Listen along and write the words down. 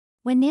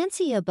When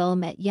Nancy Abel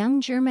met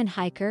young German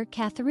hiker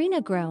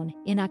Katharina Groen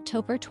in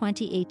October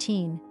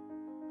 2018,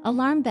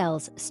 alarm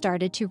bells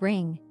started to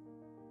ring.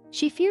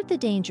 She feared the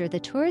danger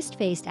the tourist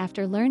faced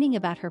after learning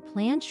about her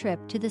planned trip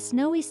to the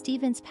snowy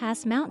Stevens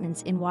Pass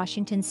Mountains in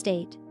Washington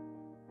state.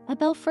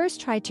 Abel first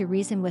tried to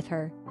reason with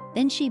her,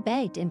 then she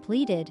begged and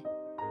pleaded.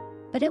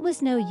 But it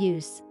was no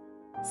use.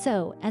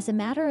 So, as a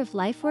matter of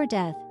life or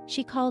death,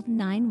 she called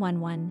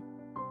 911.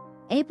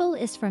 Abel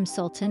is from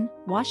Sultan,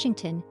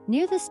 Washington,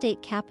 near the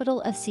state capital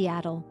of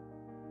Seattle.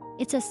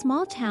 It's a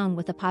small town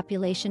with a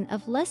population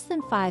of less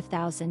than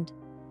 5,000,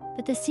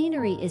 but the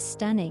scenery is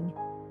stunning.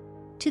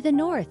 To the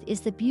north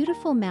is the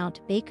beautiful Mount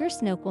Baker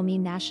Snoqualmie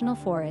National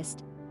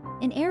Forest,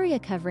 an area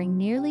covering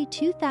nearly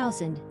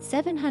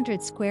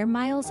 2,700 square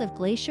miles of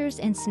glaciers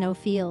and snow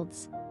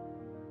fields.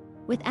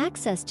 With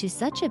access to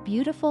such a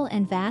beautiful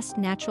and vast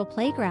natural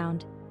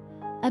playground,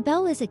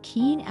 Abel is a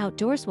keen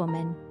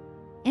outdoorswoman,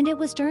 and it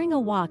was during a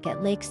walk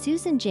at Lake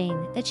Susan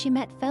Jane that she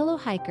met fellow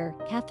hiker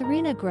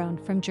Katharina Groen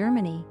from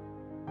Germany.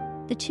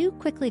 The two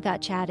quickly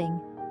got chatting.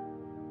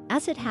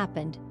 As it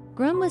happened,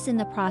 Groen was in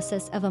the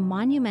process of a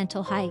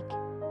monumental hike.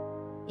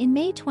 In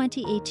May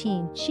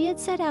 2018, she had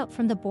set out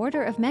from the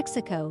border of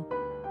Mexico.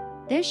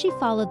 There she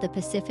followed the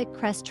Pacific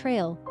Crest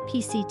Trail,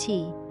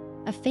 PCT,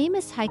 a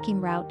famous hiking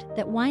route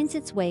that winds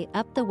its way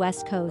up the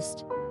west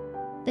coast.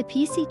 The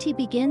PCT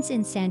begins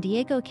in San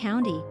Diego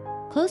County,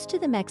 close to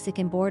the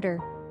Mexican border,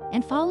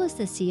 and follows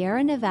the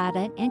Sierra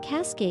Nevada and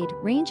Cascade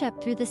Range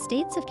up through the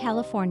states of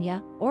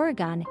California,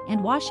 Oregon,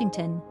 and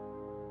Washington.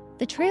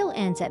 The trail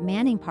ends at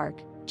Manning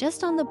Park,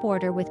 just on the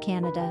border with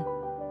Canada.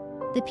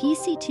 The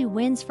PCT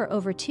winds for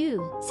over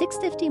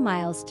 650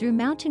 miles through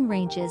mountain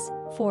ranges,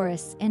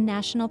 forests, and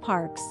national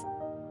parks.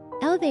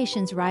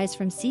 Elevations rise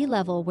from sea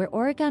level where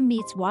Oregon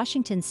meets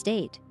Washington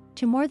state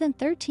to more than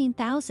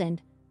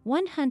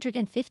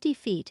 13,150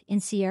 feet in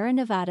Sierra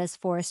Nevada's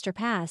Forester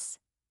Pass.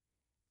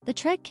 The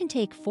trek can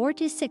take 4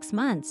 to 6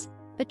 months,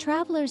 but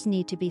travelers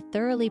need to be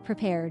thoroughly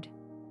prepared.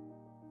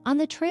 On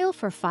the trail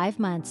for 5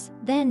 months,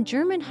 then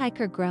German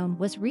hiker Groen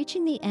was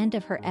reaching the end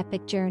of her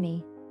epic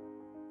journey.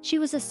 She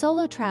was a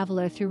solo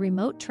traveler through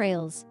remote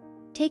trails,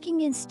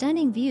 taking in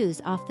stunning views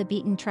off the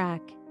beaten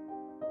track.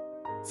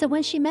 So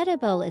when she met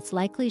Abel, it's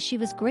likely she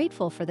was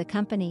grateful for the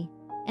company,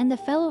 and the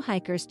fellow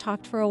hikers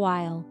talked for a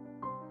while.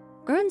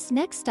 Groen's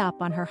next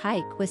stop on her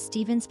hike was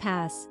Stevens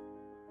Pass.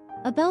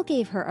 Abel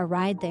gave her a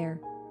ride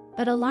there,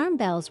 but alarm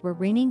bells were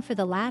ringing for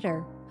the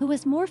latter, who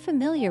was more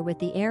familiar with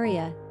the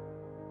area.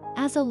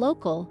 As a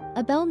local,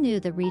 Abel knew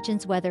the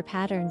region's weather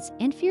patterns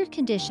and feared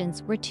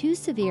conditions were too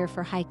severe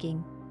for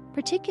hiking,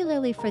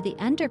 particularly for the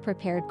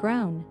underprepared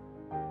Groen.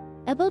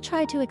 Abel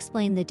tried to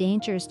explain the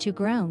dangers to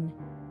Groen.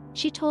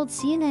 She told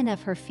CNN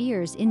of her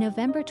fears in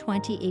November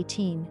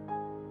 2018.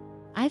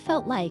 "I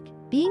felt like,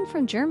 being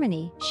from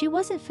Germany, she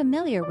wasn't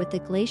familiar with the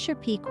Glacier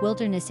Peak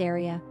Wilderness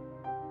area.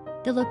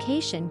 The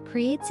location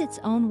creates its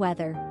own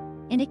weather,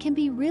 and it can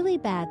be really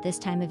bad this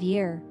time of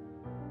year.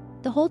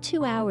 The whole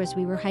 2 hours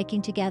we were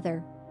hiking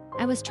together,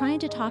 I was trying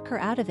to talk her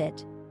out of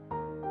it.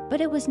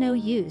 But it was no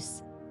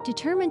use.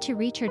 Determined to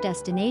reach her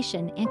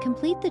destination and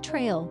complete the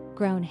trail,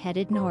 Groen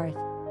headed north.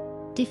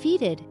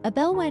 Defeated,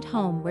 Abel went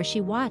home where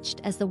she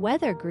watched as the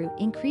weather grew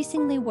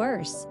increasingly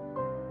worse.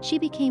 She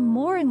became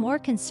more and more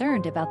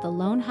concerned about the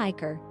lone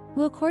hiker,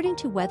 who according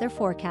to weather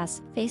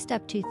forecasts faced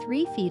up to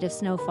 3 feet of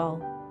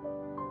snowfall.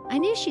 I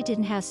knew she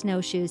didn't have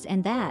snowshoes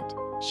and that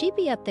she'd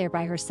be up there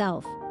by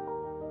herself,"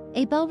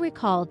 Abel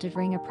recalled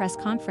during a press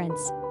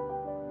conference.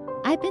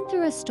 "I've been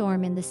through a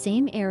storm in the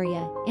same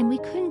area and we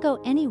couldn't go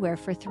anywhere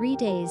for 3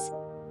 days.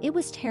 It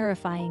was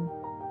terrifying,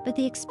 but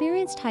the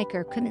experienced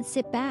hiker couldn't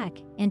sit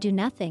back and do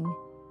nothing."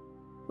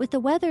 With the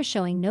weather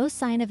showing no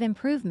sign of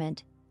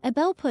improvement,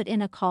 Abel put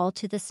in a call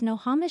to the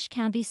Snohomish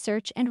County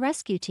Search and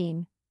Rescue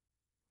Team.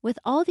 With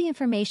all the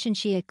information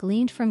she had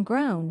gleaned from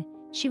Groen,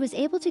 she was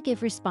able to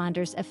give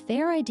responders a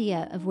fair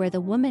idea of where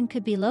the woman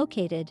could be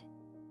located.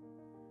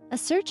 A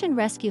search and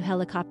rescue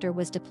helicopter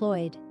was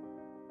deployed.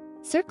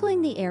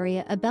 Circling the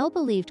area Abel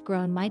believed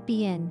Groen might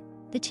be in,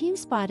 the team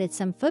spotted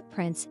some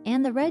footprints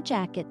and the red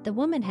jacket the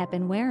woman had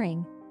been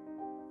wearing.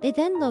 They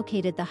then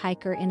located the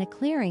hiker in a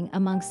clearing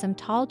among some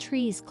tall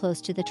trees close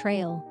to the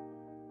trail.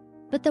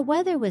 But the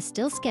weather was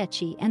still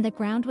sketchy and the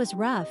ground was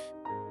rough.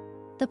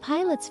 The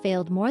pilots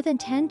failed more than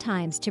 10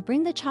 times to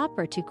bring the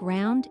chopper to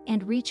ground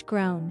and reach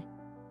Groen.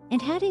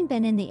 And having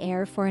been in the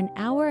air for an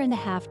hour and a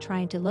half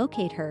trying to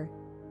locate her,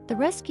 the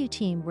rescue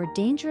team were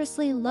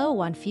dangerously low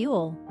on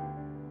fuel.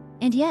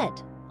 And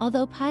yet,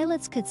 although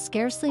pilots could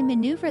scarcely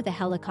maneuver the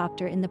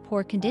helicopter in the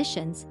poor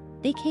conditions,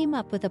 they came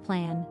up with a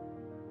plan.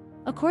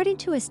 According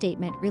to a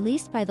statement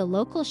released by the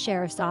local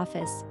sheriff's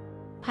office,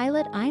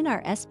 pilot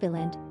Einar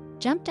Espeland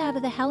jumped out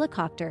of the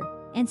helicopter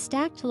and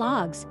stacked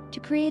logs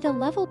to create a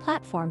level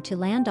platform to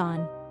land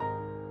on.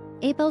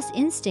 Abel's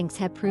instincts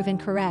had proven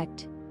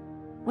correct.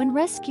 When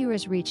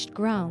rescuers reached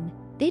Groen,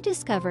 they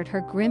discovered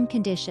her grim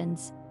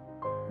conditions.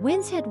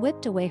 Winds had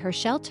whipped away her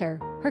shelter,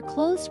 her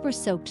clothes were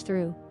soaked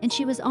through, and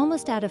she was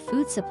almost out of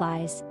food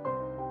supplies.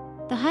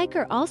 The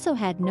hiker also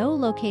had no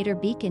locator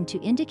beacon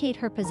to indicate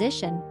her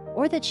position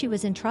or that she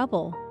was in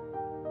trouble.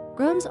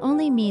 Grome's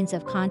only means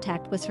of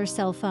contact was her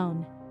cell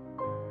phone.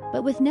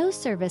 But with no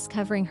service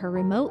covering her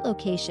remote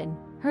location,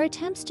 her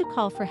attempts to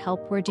call for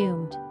help were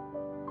doomed.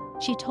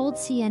 She told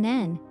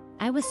CNN,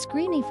 "I was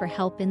screaming for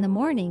help in the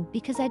morning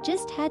because I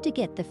just had to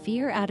get the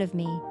fear out of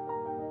me.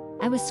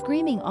 I was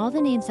screaming all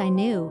the names I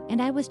knew and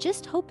I was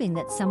just hoping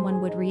that someone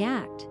would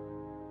react."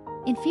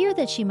 In fear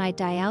that she might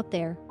die out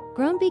there,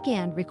 Grome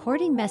began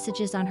recording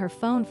messages on her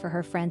phone for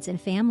her friends and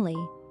family.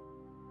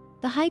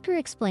 The hiker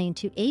explained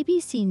to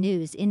ABC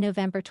News in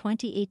November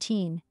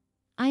 2018,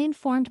 "I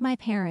informed my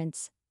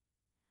parents.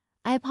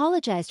 I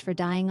apologized for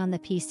dying on the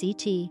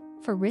PCT,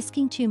 for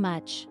risking too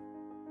much."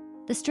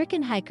 The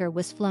stricken hiker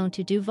was flown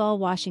to Duvall,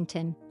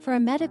 Washington, for a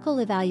medical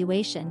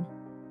evaluation.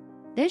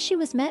 There she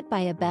was met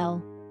by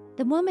Abel,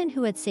 the woman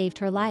who had saved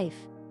her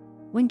life.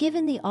 When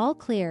given the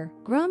all-clear,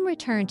 Grome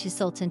returned to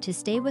Sultan to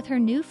stay with her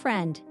new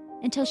friend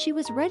until she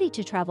was ready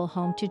to travel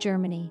home to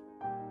Germany.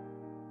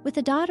 With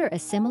a daughter a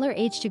similar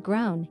age to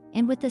Grome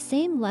and with the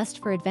same lust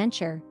for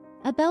adventure,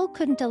 Abel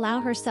couldn't allow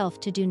herself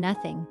to do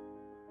nothing.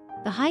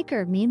 The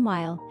hiker,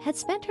 meanwhile, had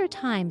spent her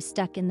time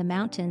stuck in the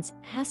mountains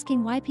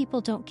asking why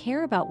people don't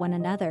care about one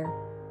another.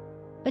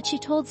 But she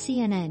told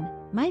CNN,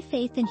 "My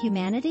faith in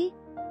humanity?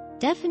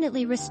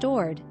 Definitely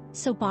restored,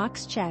 so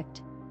box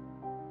checked."